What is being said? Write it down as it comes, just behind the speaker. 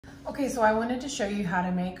Okay, so I wanted to show you how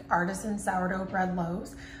to make artisan sourdough bread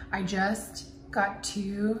loaves. I just got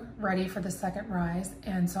 2 ready for the second rise,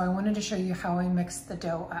 and so I wanted to show you how I mix the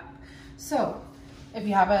dough up. So if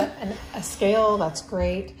you have a scale, that's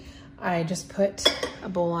great. I just put a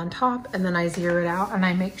bowl on top and then I zero it out and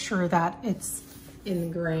I make sure that it's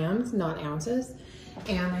in grams, not ounces.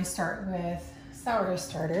 And I start with sourdough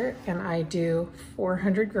starter and I do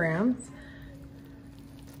 400 grams.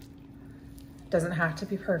 Doesn't have to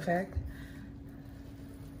be perfect.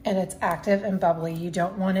 And it's active and bubbly. You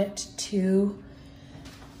don't want it too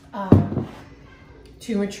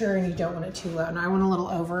mature and you don't want it too low. And I want a little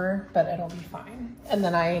over, but it'll be fine. And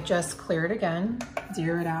then I just clear it again,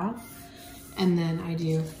 zero it out. And then I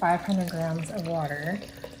do 500 grams of water.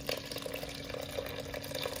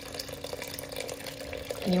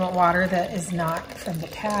 And you want water that is not from the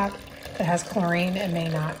tap, that has chlorine and may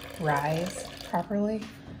not rise properly.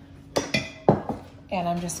 And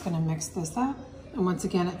I'm just gonna mix this up. And once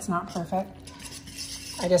again, it's not perfect.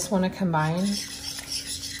 I just wanna combine.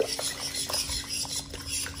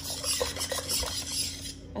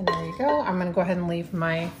 And there you go. I'm gonna go ahead and leave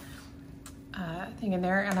my thing in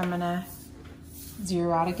there and I'm gonna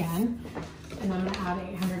zero out again. And I'm gonna add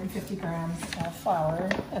 850 grams of flour.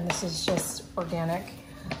 And this is just organic,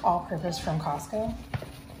 all-purpose from Costco.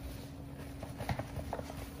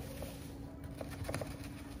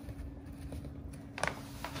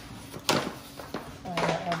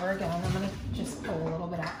 Over again, I'm gonna just pull a little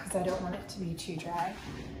bit out because I don't want it to be too dry.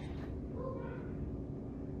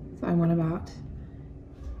 So I want about,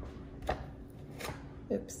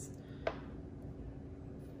 oops,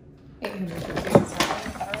 850 grams of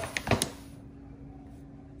flour.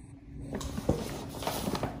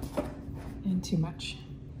 And too much.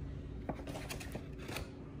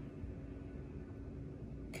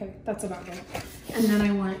 Okay, that's about good. And then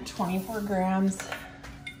I want 24 grams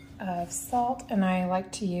of salt, and I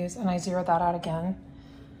like to use, and I zero that out again.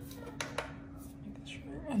 Make sure,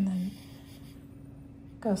 and then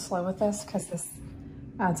go slow with this because this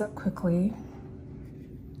adds up quickly.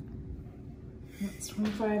 That's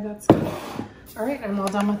 25, that's good. All right, I'm all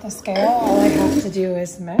done with the scale. All I have to do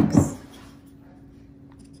is mix.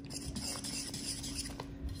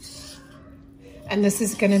 And this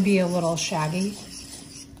is gonna be a little shaggy.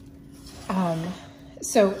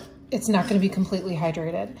 So it's not gonna be completely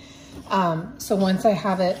hydrated. So once I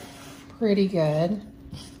have it pretty good,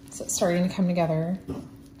 so it's starting to come together.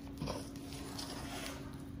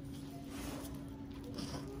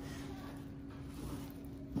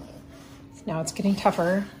 Now it's getting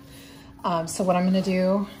tougher. So what I'm gonna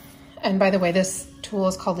do, and by the way, this tool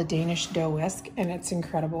is called the Danish dough whisk and it's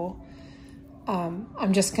incredible.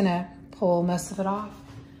 I'm just gonna pull most of it off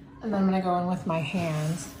and then I'm gonna go in with my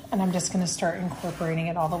hands and I'm just gonna start incorporating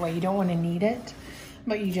it all the way. You don't wanna knead it,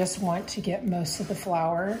 but you just want to get most of the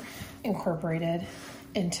flour incorporated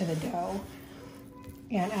into the dough.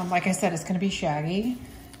 And like I said, it's gonna be shaggy,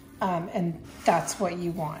 and that's what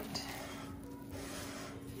you want.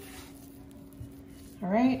 All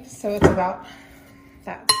right, so it's about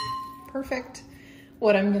that. Perfect.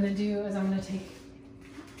 What I'm gonna do is I'm gonna take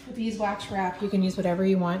a beeswax wrap, you can use whatever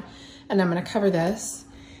you want, and I'm gonna cover this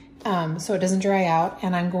so it doesn't dry out,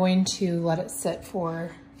 and I'm going to let it sit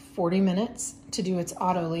for 40 minutes to do its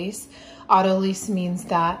auto-lease. Auto-lease means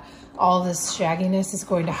that all this shagginess is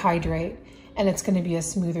going to hydrate and it's gonna be a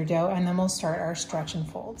smoother dough, and then we'll start our stretch and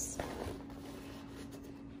folds.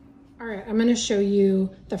 All right, I'm gonna show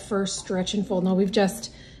you the first stretch and fold. Now we've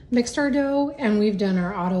just mixed our dough and we've done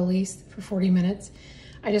our auto-lease for 40 minutes.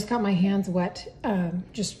 I just got my hands wet,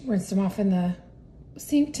 just rinsed them off in the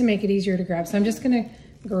sink to make it easier to grab. So I'm just gonna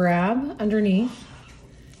grab underneath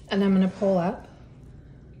and I'm gonna pull up.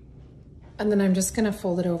 And then I'm just gonna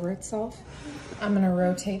fold it over itself. I'm gonna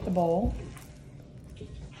rotate the bowl.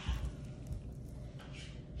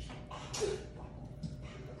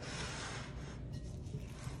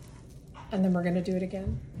 And then we're gonna do it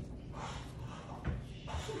again.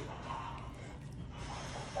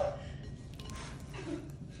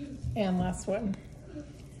 And last one.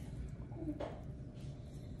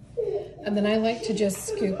 And then I like to just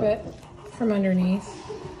scoop it from underneath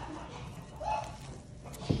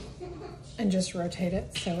and just rotate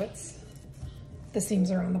it so the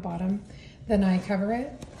seams are on the bottom. Then I cover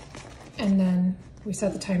it and then we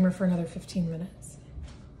set the timer for another 15 minutes.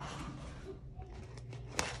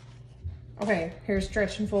 Okay, here's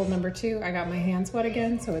stretch and fold number 2. I got my hands wet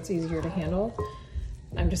again so it's easier to handle.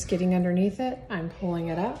 I'm just getting underneath it, I'm pulling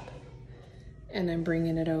it up, and I'm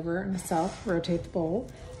bringing it over myself, rotate the bowl.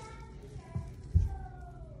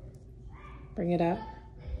 Bring it up.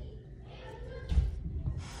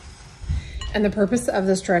 And the purpose of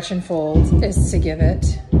the stretch and fold is to give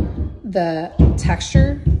it the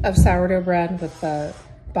texture of sourdough bread with the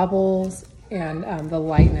bubbles and the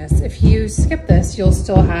lightness. If you skip this, you'll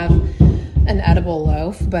still have an edible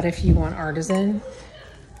loaf, but if you want artisan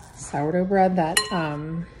sourdough bread that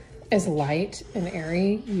is light and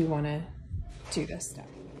airy, you want to do this step.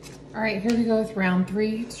 All right, here we go with round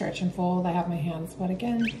 3, stretch and fold. I have my hands wet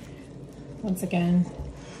again. Once again,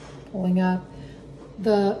 pulling up.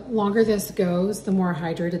 The longer this goes, the more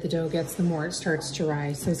hydrated the dough gets, the more it starts to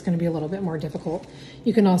rise. So it's going to be a little bit more difficult.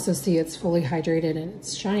 You can also see it's fully hydrated and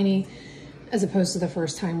it's shiny, as opposed to the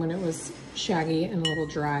first time when it was shaggy and a little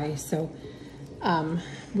dry. So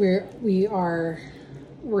we are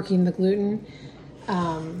working the gluten.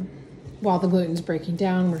 While the gluten's breaking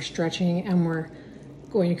down, we're stretching and we're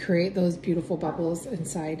going to create those beautiful bubbles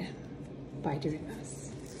inside by doing this.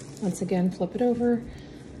 Once again, flip it over.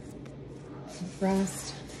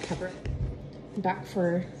 Rest, cover it. Back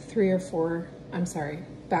for 2 or 3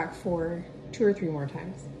 more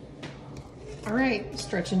times. All right,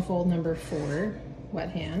 stretch and fold number 4,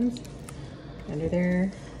 wet hands, under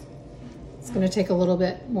there. It's gonna take a little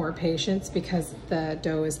bit more patience because the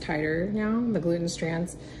dough is tighter now. The gluten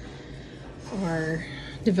strands are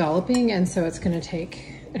developing, and so it's gonna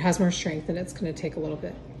take, it has more strength and it's gonna take a little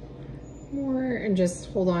bit more, and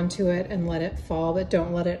just hold on to it and let it fall, but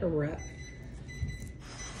don't let it rip.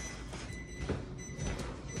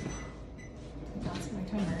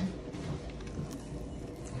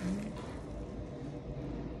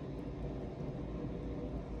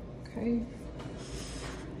 Okay,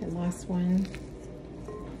 and last one.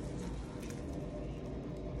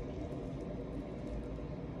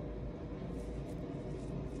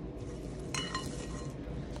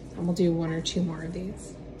 And we'll do 1 or 2 more of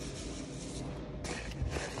these.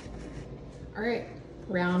 All right,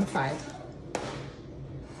 round 5.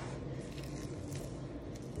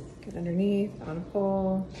 Get underneath on a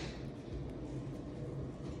pole.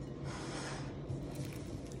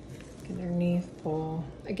 Underneath, pull.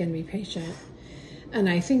 Again, be patient. And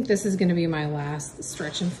I think this is going to be my last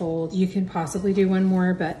stretch and fold. You can possibly do 1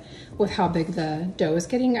 more, but with how big the dough is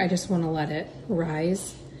getting, I just want to let it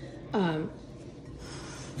rise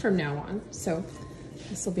from now on. So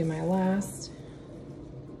this will be my last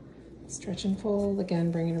stretch and fold.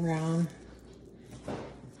 Again, bring it around.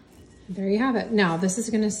 There you have it. Now this is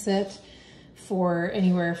going to sit for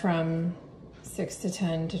anywhere from 6 to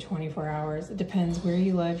 10 to 24 hours. It depends where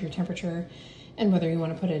you live, your temperature, and whether you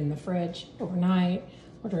want to put it in the fridge overnight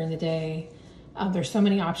or during the day. There's so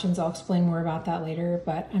many options. I'll explain more about that later,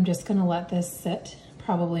 but I'm just going to let this sit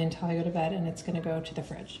probably until I go to bed, and it's going to go to the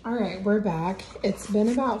fridge. All right, we're back. It's been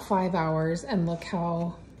about 5 hours, and look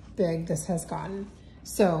how big this has gotten.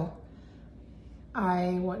 So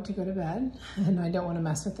I want to go to bed, and I don't want to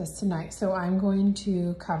mess with this tonight. So I'm going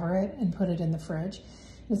to cover it and put it in the fridge.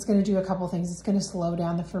 It's going to do a couple things. It's going to slow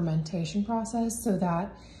down the fermentation process so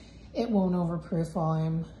that it won't overproof while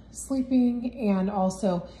I'm sleeping, and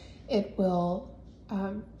also it will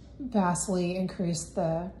vastly increase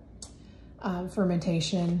the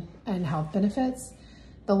fermentation and health benefits.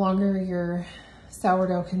 The longer your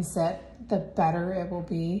sourdough can sit, the better it will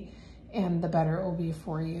be, and the better it will be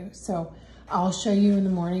for you. So I'll show you in the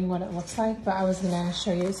morning what it looks like, but I was gonna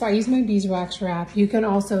show you. So I use my beeswax wrap. You can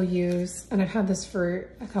also use, and I've had this for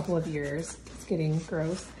a couple of years. It's getting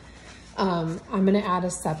gross. I'm gonna add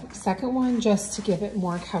a second one just to give it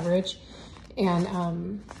more coverage,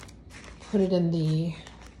 and put it in the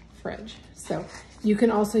fridge. So you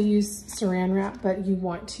can also use saran wrap, but you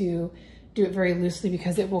want to do it very loosely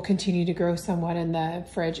because it will continue to grow somewhat in the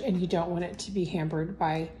fridge, and you don't want it to be hampered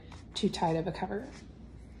by too tight of a cover.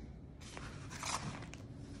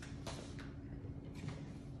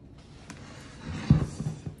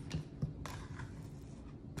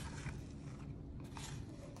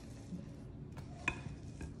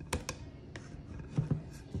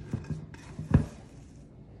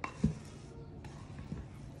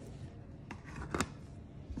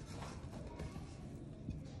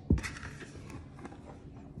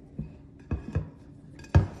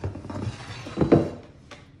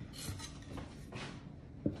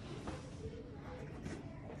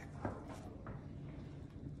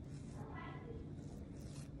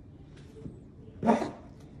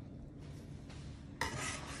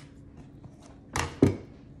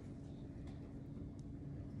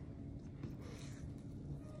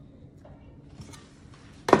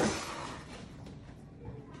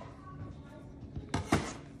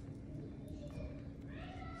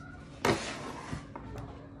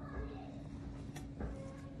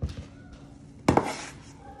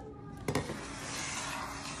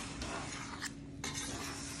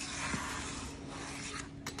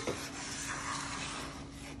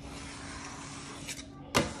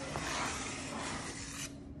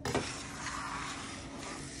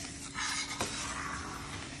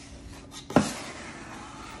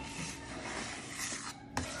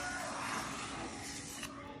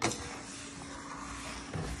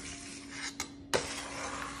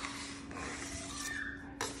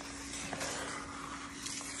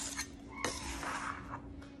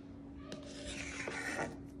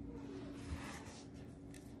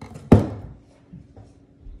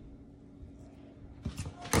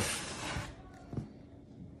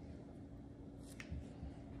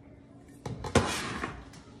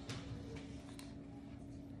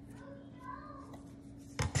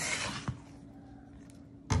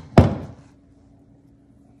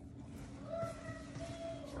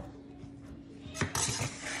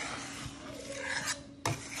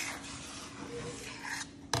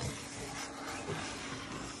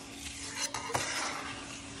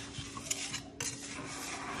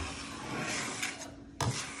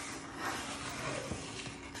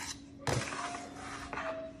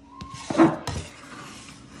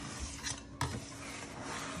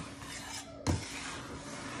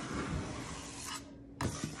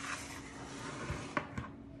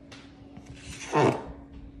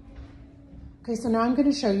 Okay, so now I'm going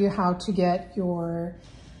to show you how to get your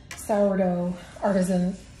sourdough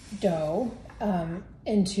artisan dough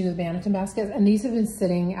into the banneton baskets. And these have been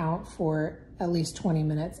sitting out for at least 20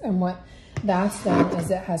 minutes. And what that's done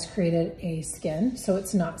is it has created a skin, so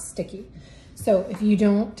it's not sticky. So if you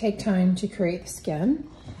don't take time to create the skin,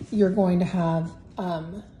 you're going to have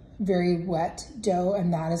very wet dough,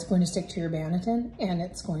 and that is going to stick to your banneton, and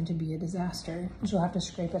it's going to be a disaster. You'll have to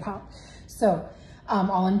scrape it out. So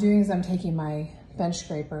all I'm doing is I'm taking my bench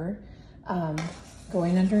scraper,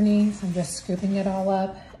 going underneath, I'm just scooping it all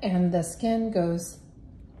up, and the skin goes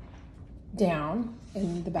down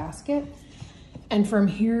in the basket. And from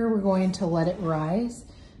here, we're going to let it rise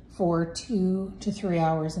for 2 to 3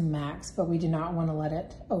 hours max, but we do not want to let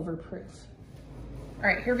it overproof. All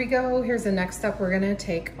right, here we go. Here's the next step. We're gonna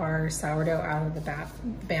take our sourdough out of the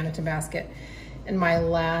banneton basket. And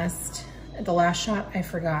the last shot, I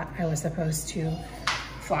forgot I was supposed to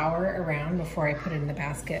flour around before I put it in the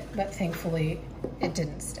basket, but thankfully it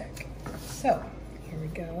didn't stick. So here we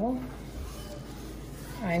go.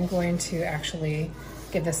 I'm going to actually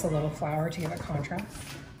give this a little flour to give it contrast.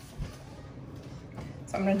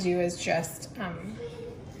 So what I'm gonna do is just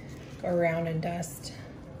go around and dust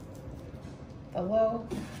the low,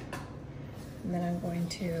 and then I'm going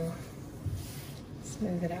to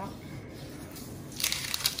smooth it out.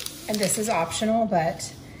 And this is optional,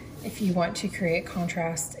 but if you want to create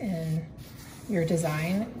contrast in your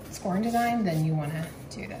design, scoring design, then you wanna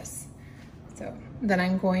do this. So then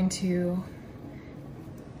I'm going to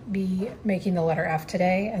be making the letter F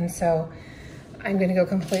today, and so I'm gonna go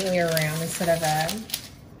completely around. Instead of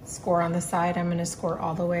a score on the side, I'm gonna score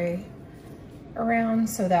all the way around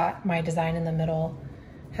so that my design in the middle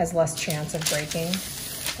has less chance of breaking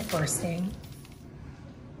or bursting.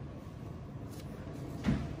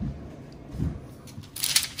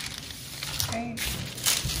 Okay,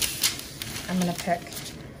 I'm gonna pick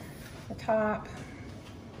the top.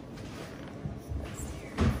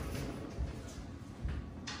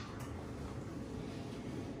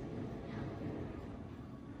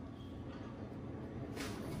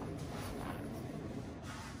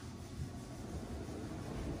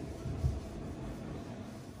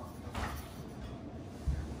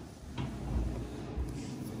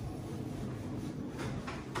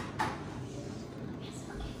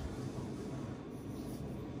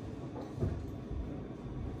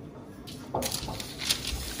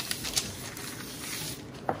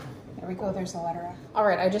 There we go, there's the letter F. All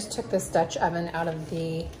right, I just took this Dutch oven out of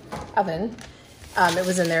the oven. It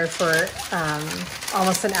was in there for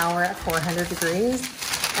almost an hour at 400 degrees.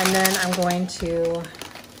 And then I'm going to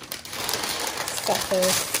set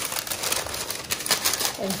this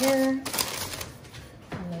in here.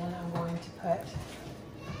 And then I'm going to put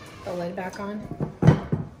the lid back on.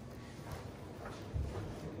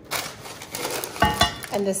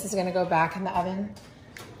 And this is gonna go back in the oven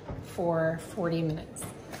for 40 minutes.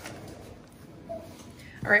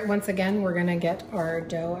 All right, once again, we're gonna get our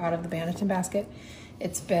dough out of the banneton basket.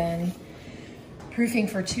 It's been proofing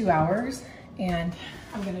for 2 hours, and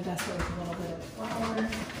I'm gonna dust it with a little bit of flour.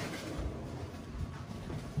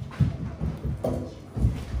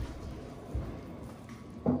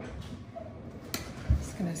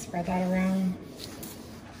 Just gonna spread that around.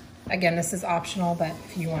 Again, this is optional, but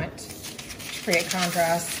if you want to create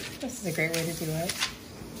contrast, this is a great way to do it.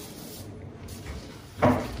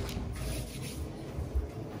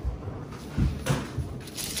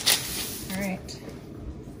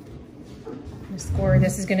 Score.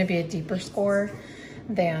 This is going to be a deeper score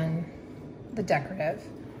than the decorative.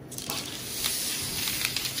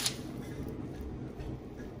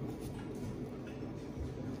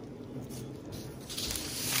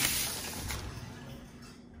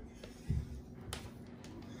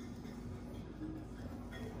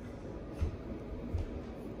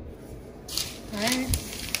 All right.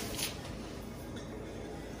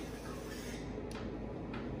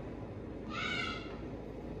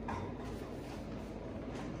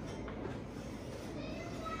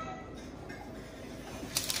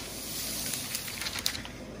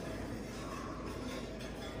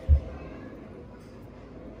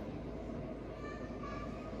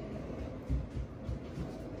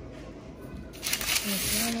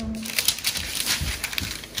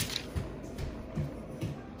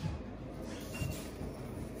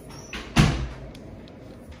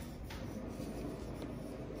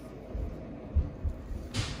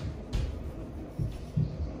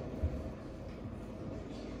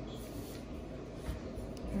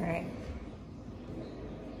 All right.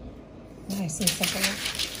 Nice and simple.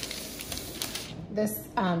 This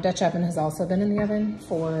Dutch oven has also been in the oven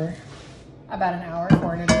for about an hour at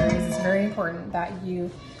 400 degrees. It's very important that you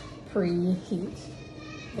preheat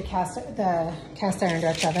the cast iron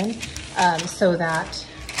Dutch oven so that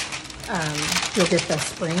you'll get the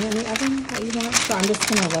spring in the oven that you want. So I'm just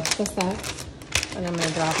gonna lift this up and I'm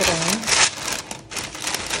gonna drop it in.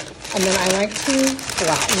 And then I like to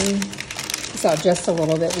flatten this out just a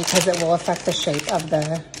little bit because it will affect the shape of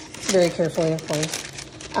the, very carefully of course,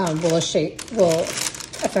 will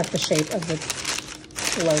affect the shape of the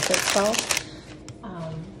loaf itself.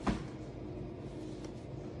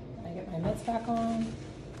 I get my mitts back on.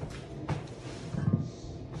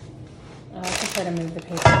 I like to try to move the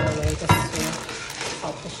paper away just to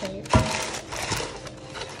help the shape.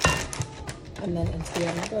 And then into the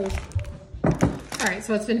oven it goes. All right,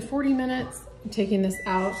 so it's been 40 minutes. I'm taking this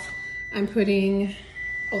out. I'm putting,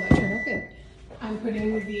 oh, that turned out good. I'm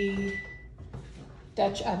putting the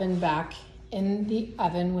Dutch oven back in the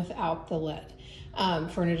oven without the lid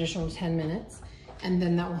for an additional 10 minutes. And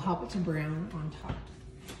then that will help it to brown on top.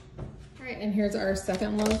 All right, and here's our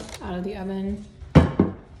second loaf out of the oven. We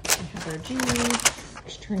have our cheese,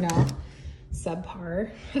 which turned out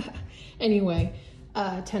subpar. Anyway,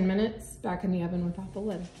 10 minutes back in the oven without the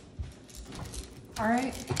lid. All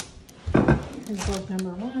right, here's loaf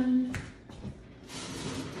number 1.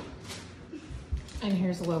 And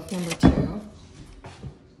here's loaf number 2.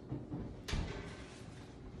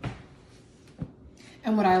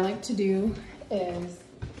 And what I like to do is,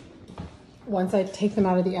 once I take them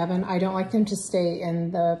out of the oven, I don't like them to stay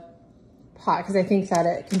in the pot because I think that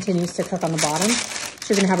it continues to cook on the bottom.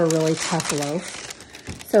 So you're gonna have a really tough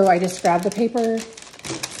loaf. So I just grab the paper,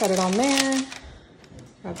 set it on there,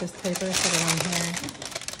 grab this paper, set it on here,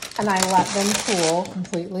 and I let them cool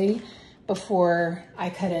completely before I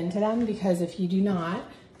cut into them, because if you do not,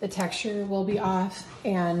 the texture will be off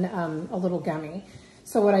and a little gummy.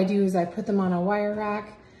 So what I do is I put them on a wire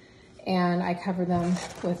rack and I cover them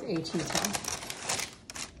with a tea towel.